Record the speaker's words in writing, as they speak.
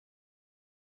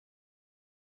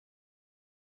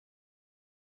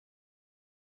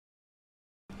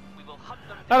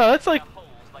I don't know, that's like...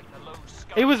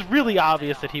 It was really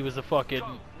obvious that he was the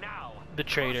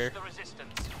traitor.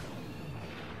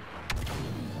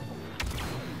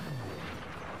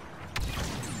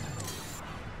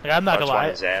 Like, I'm not gonna lie.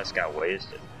 His ass got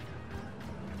wasted.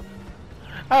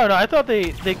 I don't know, I thought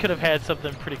they could have had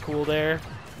something pretty cool there.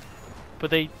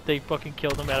 But they fucking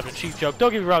killed him out of a cheap joke.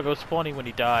 Don't get me wrong, it was funny when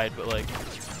he died, but like...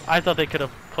 I thought they could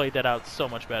have played that out so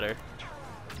much better.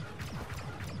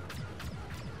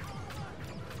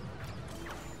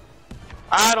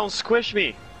 Ah, don't squish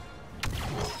me!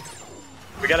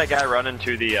 We got a guy running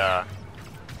to the,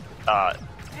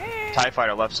 TIE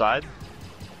fighter left side.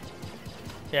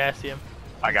 Yeah, I see him.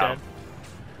 I got him.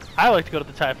 I like to go to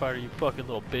the TIE fighter, you fucking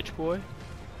little bitch boy.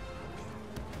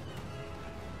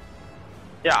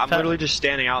 Yeah, I'm literally just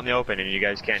standing out in the open and you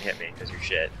guys can't hit me because you're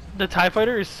shit. The TIE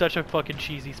fighter is such a fucking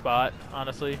cheesy spot,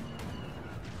 honestly.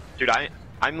 Dude,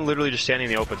 I'm literally just standing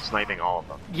in the open sniping all of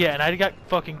them. Yeah, and I got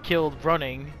fucking killed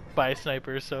running by a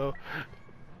sniper, so...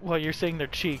 Well, you're saying their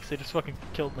cheeks, they just fucking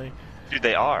killed me. Dude,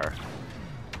 they are.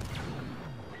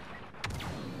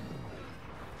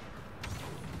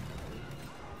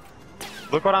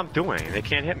 Look what I'm doing, they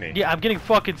can't hit me. Yeah, I'm getting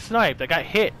fucking sniped, I got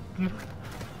hit.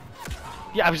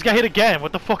 Yeah, I just got hit again,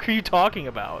 what the fuck are you talking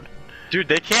about? Dude,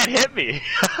 they can't hit me!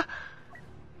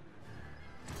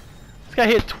 This guy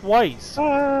hit twice.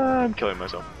 I'm killing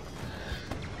myself.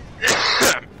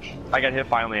 I got hit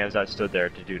finally as I stood there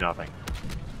to do nothing.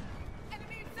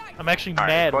 I'm actually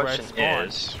mad where I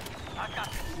spawned. spawned.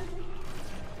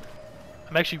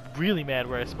 I'm actually really mad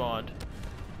where I spawned.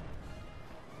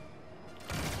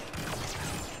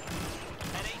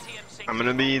 I'm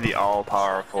gonna be the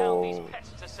all-powerful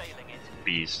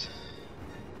beast.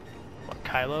 What,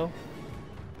 Kylo?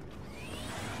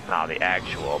 Nah, the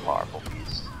actual powerful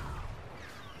beast.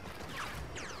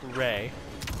 Rey.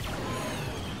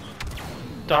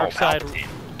 Dark side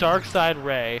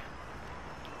Rey.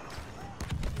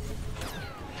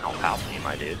 Oh, Palpatine,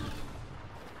 my dude.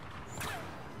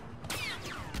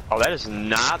 Oh, that is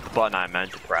not the button I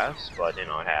meant to press, but you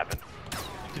know, it happened.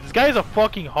 Dude, this guy is a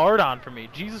fucking hard-on for me.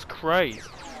 Jesus Christ.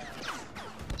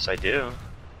 Yes, I do.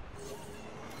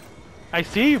 I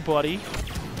see you, buddy.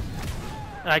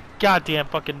 And I goddamn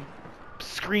fucking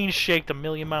screen shaked a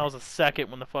million miles a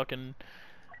second when the fucking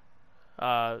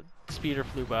speeder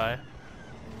flew by.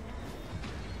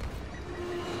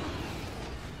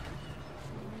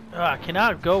 I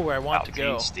cannot go where I want to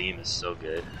go. Steam is so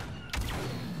good.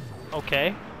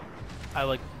 Okay. I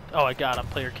like... Oh, I got him.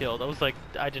 Player killed. I was like,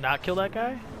 I did not kill that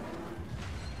guy?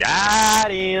 Got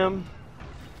him!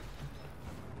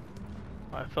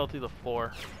 I fell through the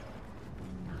floor.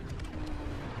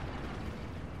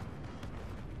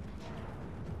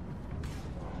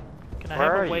 Can I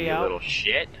have a way out? You little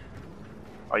shit?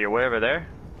 Oh, you're way over there?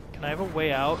 Can I have a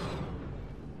way out?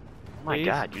 Oh my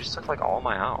god, you just took like all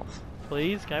my health.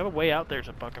 Please? Can I have a way out? There's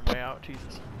a fucking way out.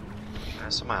 Jesus. Can I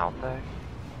have some of my health back?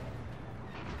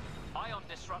 Ion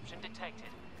disruption detected.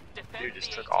 Dude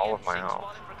just took all of my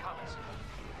health.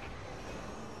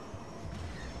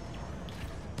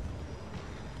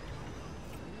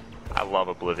 I love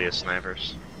oblivious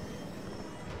snipers.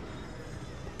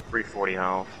 340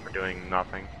 health for doing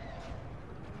nothing.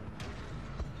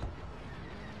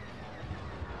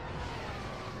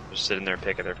 Just sitting there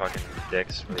picking their fucking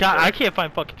dicks. God, I can't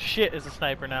find fucking shit as a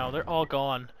sniper now. They're all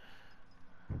gone.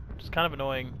 It's kind of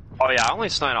annoying. Oh yeah, I only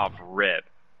snipe off RIP.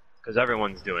 Because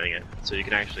everyone's doing it, so you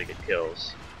can actually get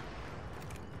kills.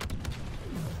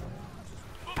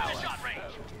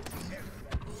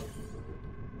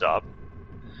 Up.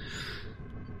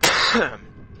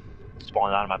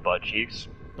 Spawned out of my butt cheeks.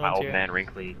 My old man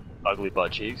wrinkly, ugly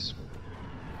butt cheeks.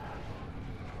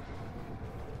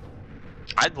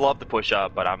 I'd love to push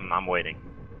up, but I'm waiting.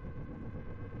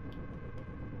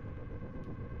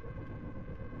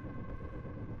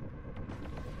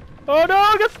 Oh no,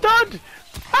 I got stunned!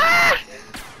 Ah!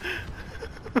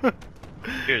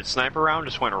 Dude, sniper round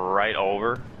just went right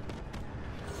over.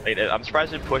 I'm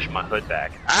surprised it didn't push my hood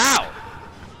back. Ow!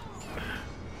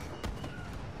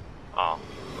 Oh,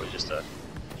 it was just a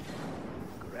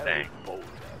thing.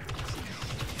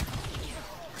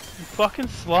 You fucking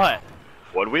slut.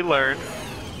 What did we learn?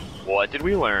 What did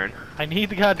we learn? I need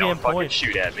the goddamn Don't fucking point.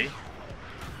 shoot at me.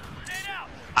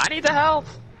 I need the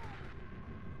health!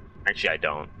 Actually, I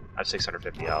don't. I have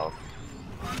 650 health.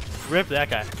 Rip that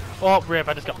guy. Oh, rip,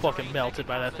 I just got fucking melted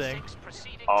by that thing.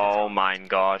 Oh my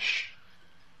gosh.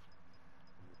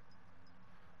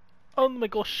 Oh my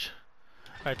gosh.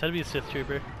 Alright, time to be a Sith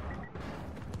Trooper.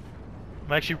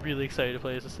 I'm actually really excited to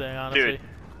play as this thing, honestly. Dude.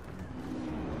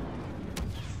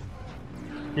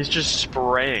 He's just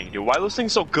spraying. Dude, why are those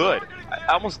things so good?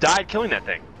 I almost died killing that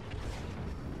thing.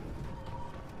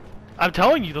 I'm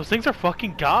telling you, those things are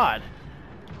fucking god.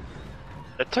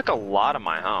 That took a lot of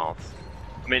my health.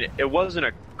 I mean, it wasn't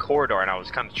a corridor and I was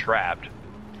kind of trapped.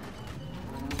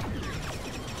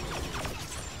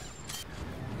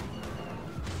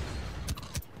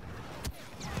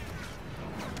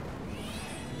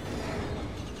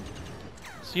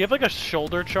 So you have like a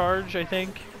shoulder charge, I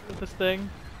think, with this thing.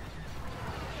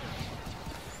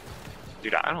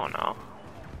 Dude, I don't know.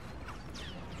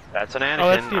 That's an Anakin. Oh,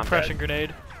 that's the oppression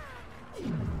grenade.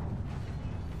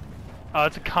 Oh,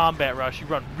 it's a combat rush. You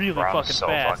run really fucking so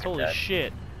fast. fucking Holy dead.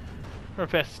 shit. Run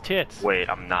fast as tits. Wait,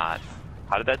 I'm not.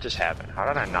 How did that just happen? How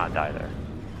did I not die there?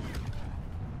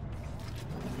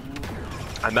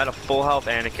 I met a full health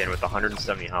Anakin with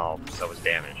 170 health that was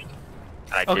damaged.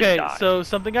 And I didn't die. So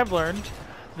something I've learned.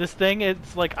 This thing,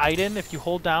 it's like Iden. If you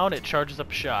hold down, it charges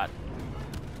up a shot.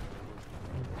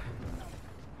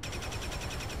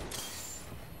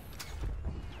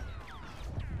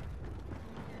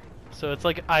 So it's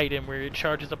like Iden, where it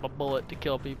charges up a bullet to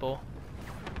kill people.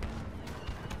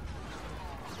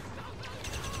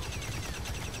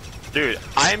 Dude,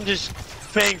 I'm just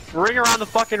playing Ring Around the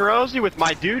fucking Rosie with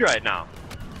my dude right now.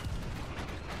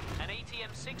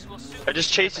 I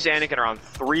just chased this Anakin around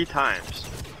 3 times.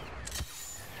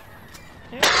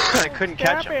 I couldn't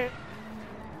catch him.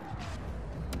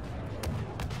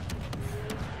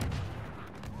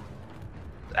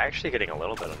 It's actually getting a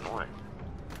little bit annoying.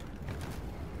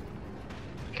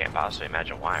 Can't possibly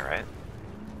imagine why, right?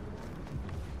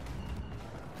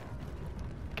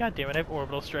 God damn it, I have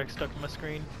orbital strike stuck on my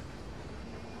screen.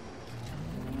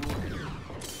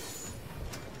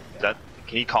 Can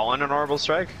you call in an orbital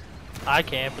strike? I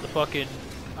can for the fucking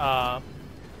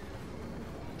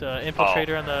the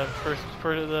infiltrator on the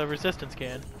for the resistance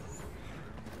can.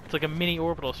 It's like a mini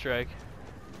orbital strike.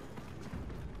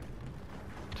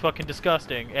 It's fucking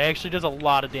disgusting. It actually does a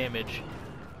lot of damage.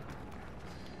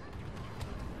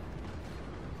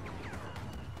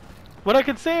 What I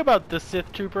can say about the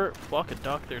Sith Trooper, fucking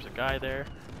duck, there's a guy there.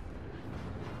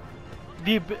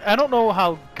 I don't know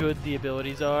how good the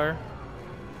abilities are,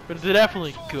 but they're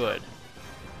definitely good.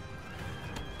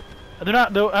 They're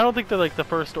not. No, I don't think they're like the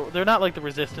first. They're not like the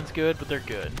Resistance good, but they're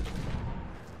good.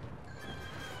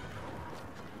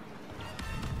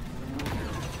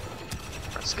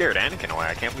 I scared Anakin away.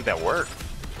 I can't believe that worked.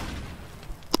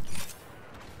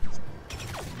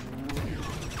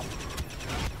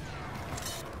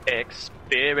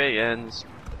 Experience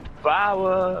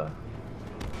power.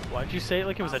 Why'd you say it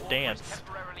like it was a dance?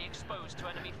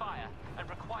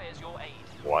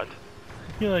 What?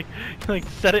 You like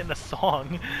said it in a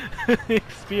song.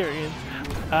 Experience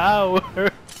power.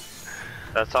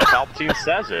 That's how Palpatine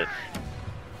says it.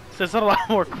 So it's not a lot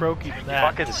more croaky than He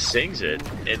that. fucking sings it.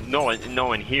 And no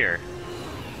one here.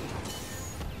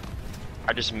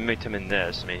 I just mimicked him in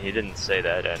this. I mean, he didn't say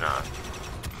that, and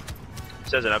it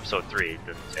says in episode 3. It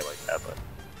doesn't say like that, but.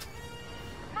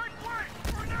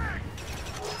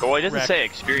 Well, he doesn't say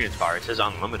experience power. It says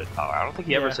unlimited power. I don't think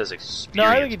he ever says experience power.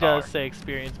 No, I think he does say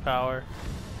experience power.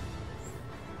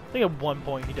 I think at one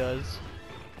point he does.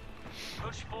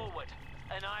 Push forward.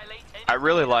 Annihilate any. I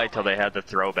really liked how they had the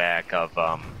throwback of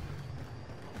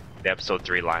the episode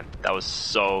 3 line. That was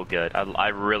so good. I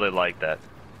really liked that.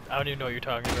 I don't even know what you're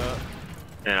talking about.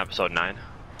 In episode 9.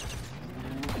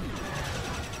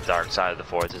 Dark side of the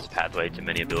Force is a pathway to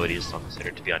many abilities some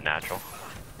considered to be unnatural.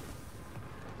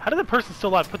 How did the person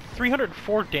still alive put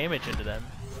 304 damage into them?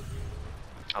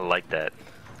 I like that.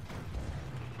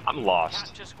 I'm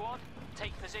lost.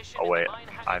 Oh wait,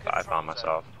 I found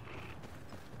myself.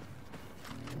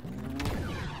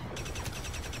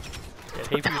 Yeah, I'd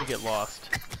hate for you to get lost.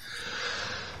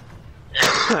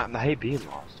 I hate being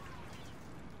lost.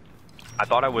 I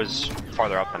thought I was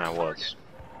farther up than I was.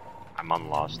 I'm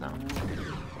unlost now.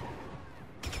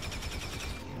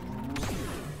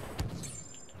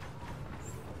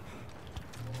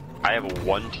 I have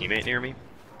one teammate near me,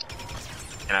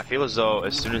 and I feel as though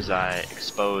as soon as I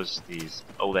expose these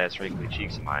old ass wrinkly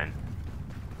cheeks of mine,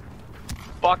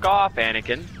 fuck off,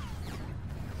 Anakin.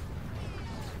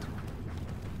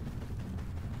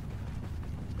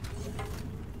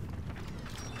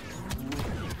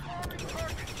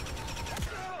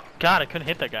 God, I couldn't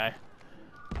hit that guy.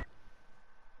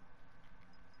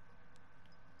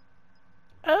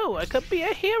 Oh, I could be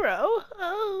a hero.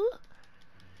 Oh.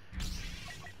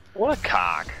 What a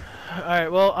cock.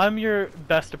 Alright, well, I'm your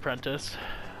best apprentice.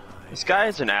 This guy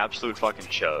is an absolute fucking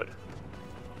chode.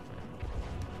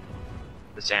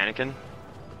 This Anakin,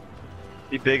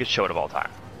 the biggest chode of all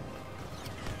time.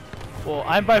 Well,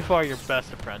 I'm by far your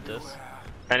best apprentice.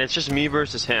 And it's just me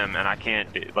versus him, and I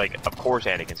can't do, like, of course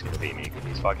Anakin's gonna beat me, because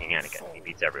he's fucking Anakin. He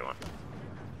beats everyone.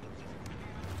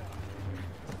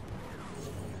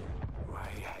 Why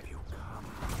have you come,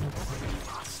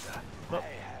 master? Oh.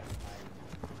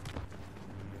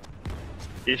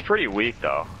 He's pretty weak,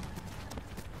 though.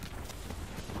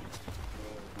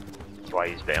 That's why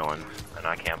he's bailing, and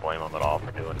I can't blame him at all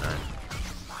for doing that.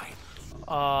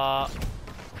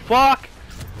 Fuck!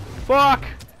 Fuck!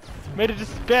 Made a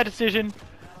bad decision.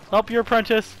 Help your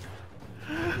apprentice.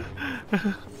 I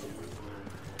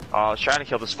was trying to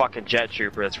kill this fucking jet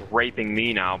trooper that's raping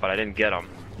me now, but I didn't get him.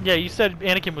 Yeah, you said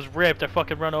Anakin was ripped. I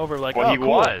fucking run over like, Well, oh, he cool.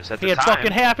 was, at the He had time.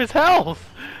 fucking half his health.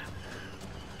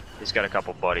 He's got a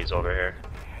couple buddies over here.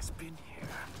 Has been here.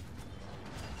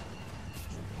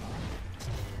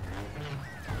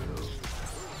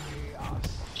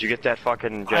 Did you get that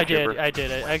fucking jet trooper? I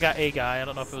did. I got a guy. I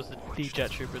don't know if it was the jet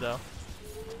trooper though.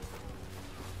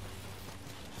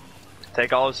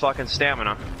 Take all his fucking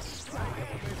stamina.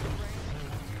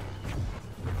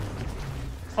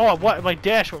 Oh, what? My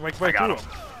dash went right I got through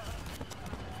him.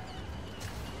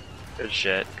 Good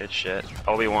shit, good shit.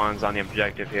 Obi-Wan's on the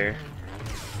objective here.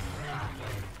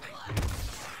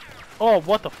 Oh,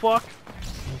 what the fuck?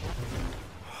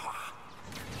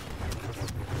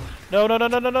 No, no, no,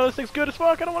 no, no, no, this thing's good as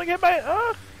fuck. I don't want to get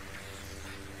my,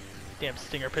 Damn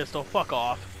stinger pistol, fuck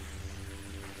off.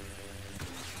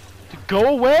 Dude, go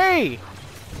away!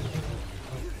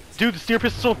 Dude, the stinger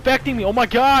pistol's still affecting me. Oh my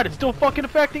god, it's still fucking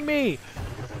affecting me.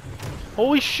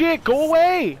 Holy shit, go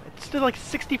away! It's still like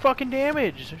 60 fucking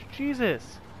damage.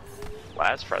 Jesus.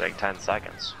 Lasts for I think 10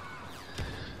 seconds.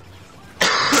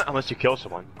 Unless you kill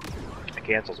someone. It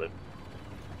cancels it.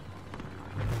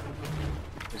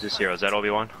 Who's this hero? Is that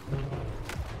Obi-Wan?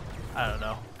 I don't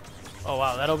know. Oh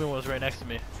wow, that Obi-Wan was right next to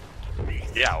me.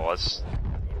 Yeah, it was.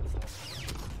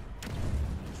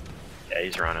 Yeah,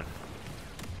 he's running.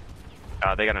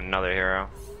 They got another hero.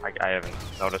 I haven't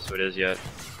noticed who it is yet.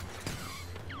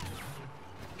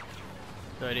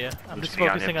 No idea. I'm just Keeping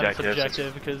on the focusing on this objectives.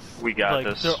 objective because We got like,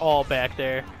 this. they're all back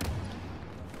there.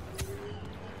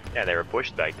 Yeah, they were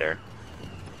pushed back there.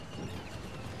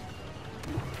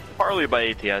 Partly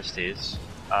by ATSTs.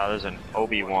 There's an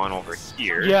Obi-Wan over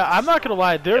here. Yeah, I'm not gonna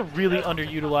lie, they're really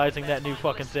underutilizing that new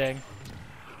fucking thing.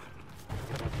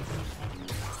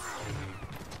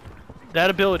 That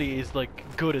ability is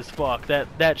like good as fuck.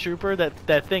 That trooper,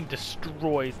 that thing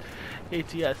destroys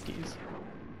ATSTs.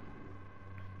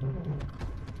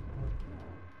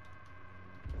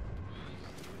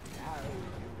 Now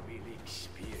you will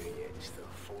experience the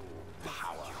full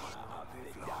power of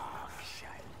the dark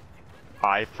side.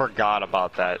 I forgot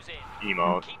about that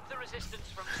emote. Keep the resistance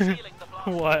from stealing the blast.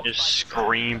 What? Just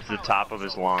screamed to the top of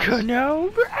his lungs.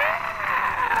 Kenobi!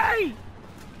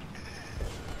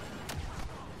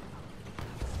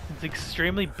 It's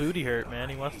extremely booty hurt, man.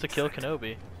 He wants to kill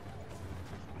Kenobi.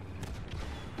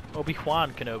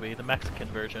 Obi-Wan Kenobi, the Mexican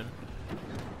version.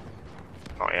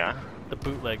 Oh yeah? The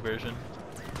bootleg version.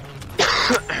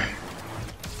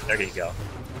 There you go.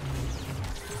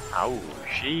 Oh,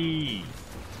 she.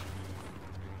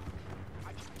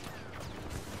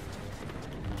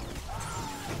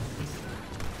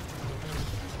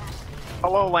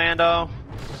 Hello, Lando.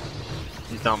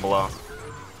 He's down below.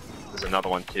 There's another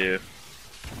one too.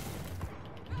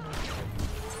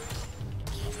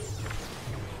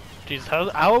 Jesus,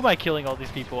 how am I killing all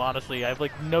these people, honestly? I have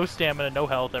like no stamina, no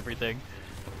health, everything.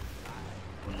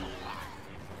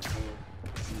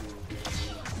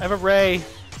 I have a Rey.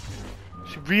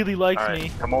 She really likes Alright,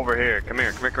 me. come over here. Come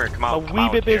here, come here, come here. Come out. A come wee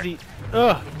out bit here. busy.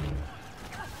 Ugh.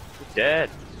 Dead.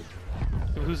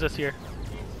 Who's this here?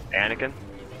 Anakin.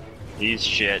 He's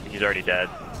shit. He's already dead.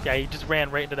 Yeah, he just ran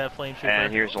right into that flame trooper.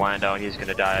 And here's Lando, and he's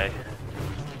gonna die.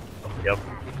 Yep.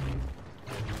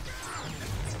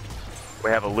 We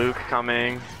have a Luke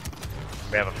coming.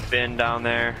 We have a Finn down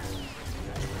there.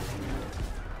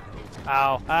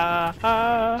 Ow. Ah,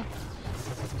 ah.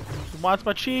 He wants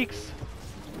my cheeks.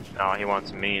 No, he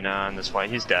wants me now in this fight.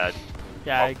 He's dead.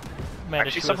 Yeah, Oh. I managed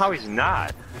Actually, to... somehow he's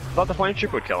not. I thought the flame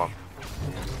troop would kill him.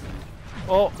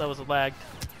 Oh, that was a lag.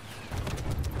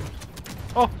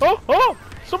 Oh, oh, oh!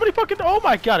 Somebody fucking... Oh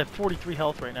my god, I have 43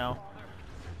 health right now.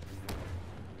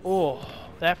 Oh,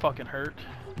 that fucking hurt.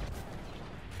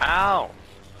 Ow!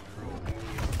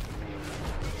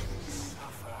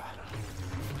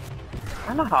 I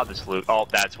don't know how this Luke. Oh,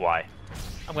 that's why.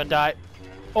 I'm gonna die.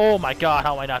 Oh my god,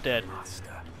 how am I not dead?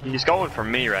 He's going for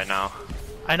me right now.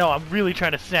 I know, I'm really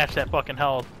trying to snatch that fucking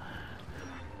health.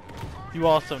 You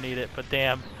also need it, but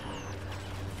damn.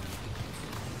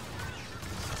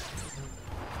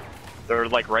 They're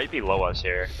like right below us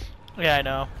here. Yeah, I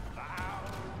know.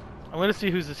 I'm gonna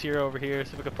see who's this hero over here,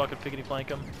 see if I can fucking pickety flank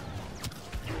him.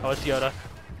 Oh, it's Yoda.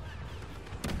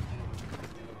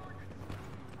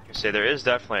 You say there is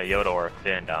definitely a Yoda or a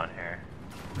Finn down here.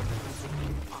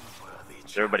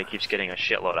 Everybody keeps getting a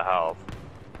shitload of health.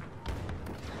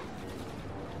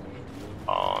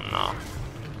 Oh no.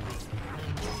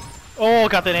 Oh,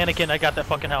 got that Anakin. I got that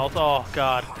fucking health. Oh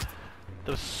god.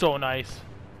 That was so nice.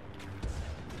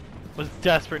 Was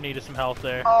desperate need of some health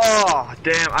there. Oh,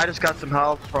 damn, I just got some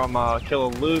health from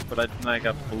killing Luke, but I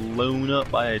got blown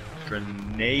up by a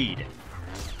grenade.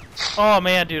 Oh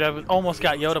man, dude, I almost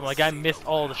got Yoda, but my guy missed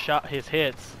all the his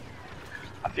hits.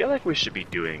 I feel like we should be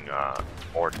doing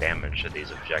more damage to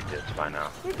these objectives by now.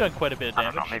 We've done quite a bit of I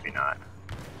don't damage. know, maybe not.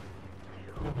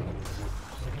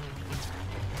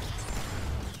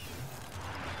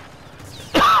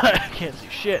 I can't see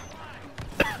shit.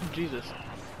 Jesus.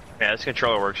 Yeah, this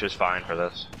controller works just fine for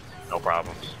this. No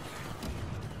problems.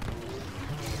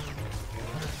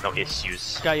 No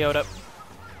issues. Got Yoda.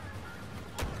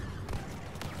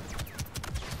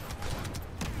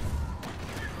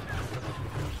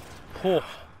 Oh,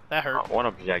 that hurt. One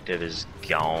objective is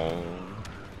gone.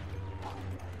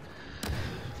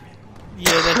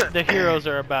 Yeah, the heroes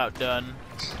are about done.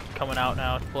 Coming out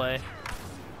now to play.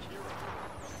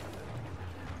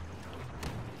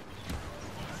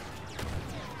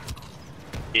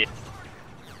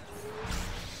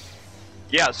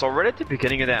 Yeah, so right at the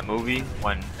beginning of that movie,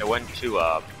 when it went to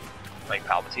like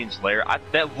Palpatine's lair,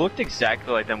 that looked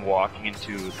exactly like them walking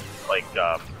into like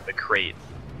the crate,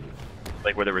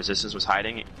 like where the Resistance was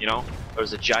hiding. You know, there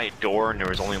was a giant door and there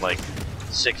was only like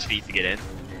 6 feet to get in.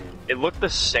 It looked the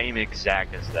same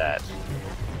exact as that.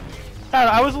 I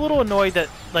don't know, I was a little annoyed that,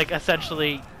 like,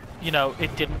 essentially, you know,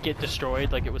 it didn't get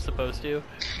destroyed like it was supposed to.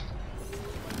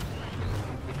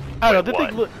 I don't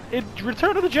know,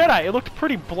 Return of the Jedi, it looked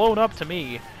pretty blown up to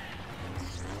me.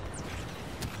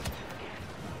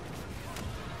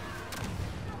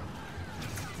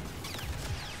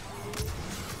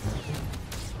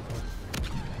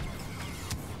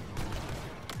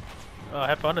 Oh,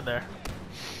 have fun in there.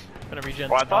 Gonna regen.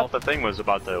 Well, I thought the thing was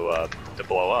about to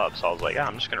blow up, so I was like, yeah,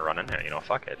 I'm just gonna run in there, you know,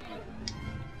 fuck it.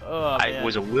 Oh, I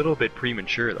was a little bit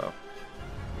premature though.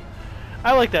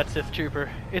 I like that Sith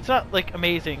Trooper. It's not, like,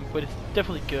 amazing, but it's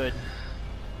definitely good.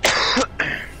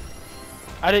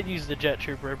 I didn't use the Jet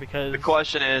Trooper because... The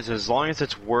question is, as long as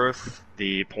it's worth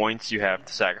the points you have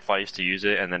to sacrifice to use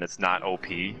it, and then it's not OP,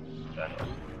 then,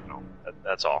 you know,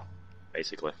 that's all,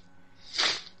 basically.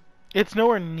 It's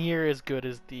nowhere near as good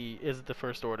as the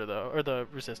First Order, though, or the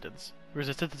Resistance.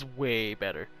 Resistance is way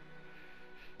better.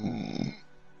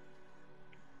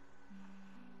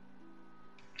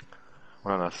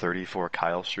 We're on a 34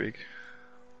 Kyle streak.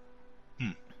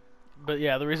 But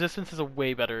yeah, the Resistance is a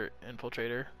way better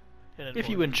infiltrator. If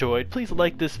you enjoyed, please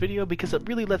like this video because it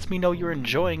really lets me know you're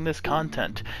enjoying this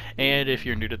content. And if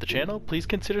you're new to the channel, please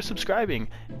consider subscribing.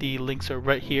 The links are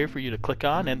right here for you to click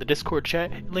on, and the Discord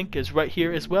chat link is right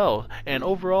here as well. And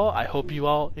overall, I hope you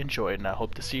all enjoyed, and I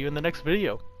hope to see you in the next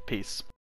video. Peace.